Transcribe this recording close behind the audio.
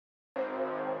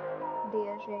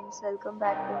Dear friends, welcome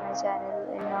back to my channel,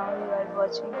 and now you are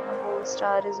watching a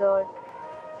 4-star resort.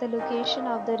 The location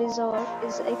of the resort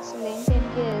is excellent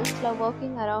and guests love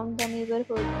walking around the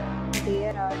neighborhood.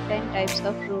 There are 10 types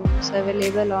of rooms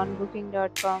available on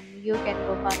booking.com. You can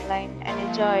book online and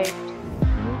enjoy it.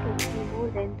 You can see more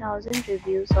than 1,000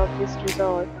 reviews of this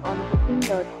resort on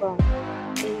booking.com.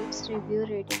 Its review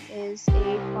rating is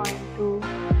 8.2,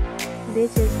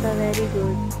 which is the very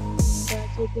good.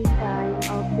 The check-in time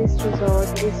of this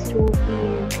resort is 2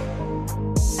 p.m.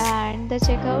 and the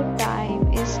checkout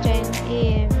time is 10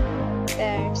 a.m.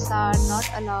 Pets are not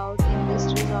allowed in this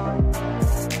resort.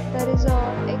 The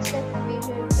resort accepts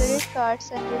major credit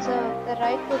cards and reserves the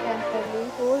right to temporarily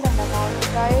hold an amount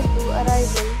prior to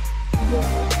arrival.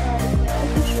 Guests are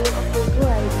required to show a photo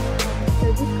ID and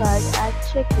credit card at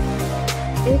check-in.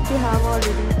 If you have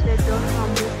already checked out from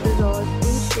this resort,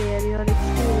 please share your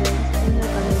experience in the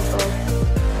comment box.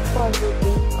 For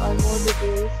booking or more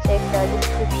details, check the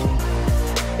description.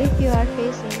 If you are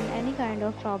facing any kind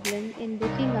of problem in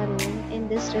booking a room in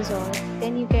this resort,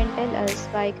 then you can tell us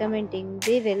by commenting.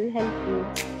 We will help you.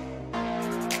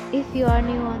 If you are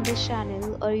new on this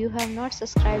channel or you have not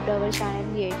subscribed our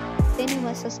channel yet, then you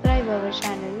must subscribe our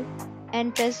channel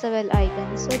and press the bell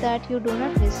icon so that you do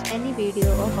not miss any video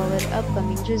of our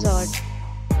upcoming resort.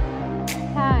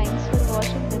 Thanks for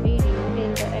watching the video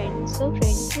till the end. So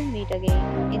friends, we'll meet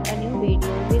again in a new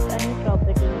video with a new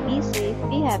property. Be safe,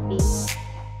 be happy.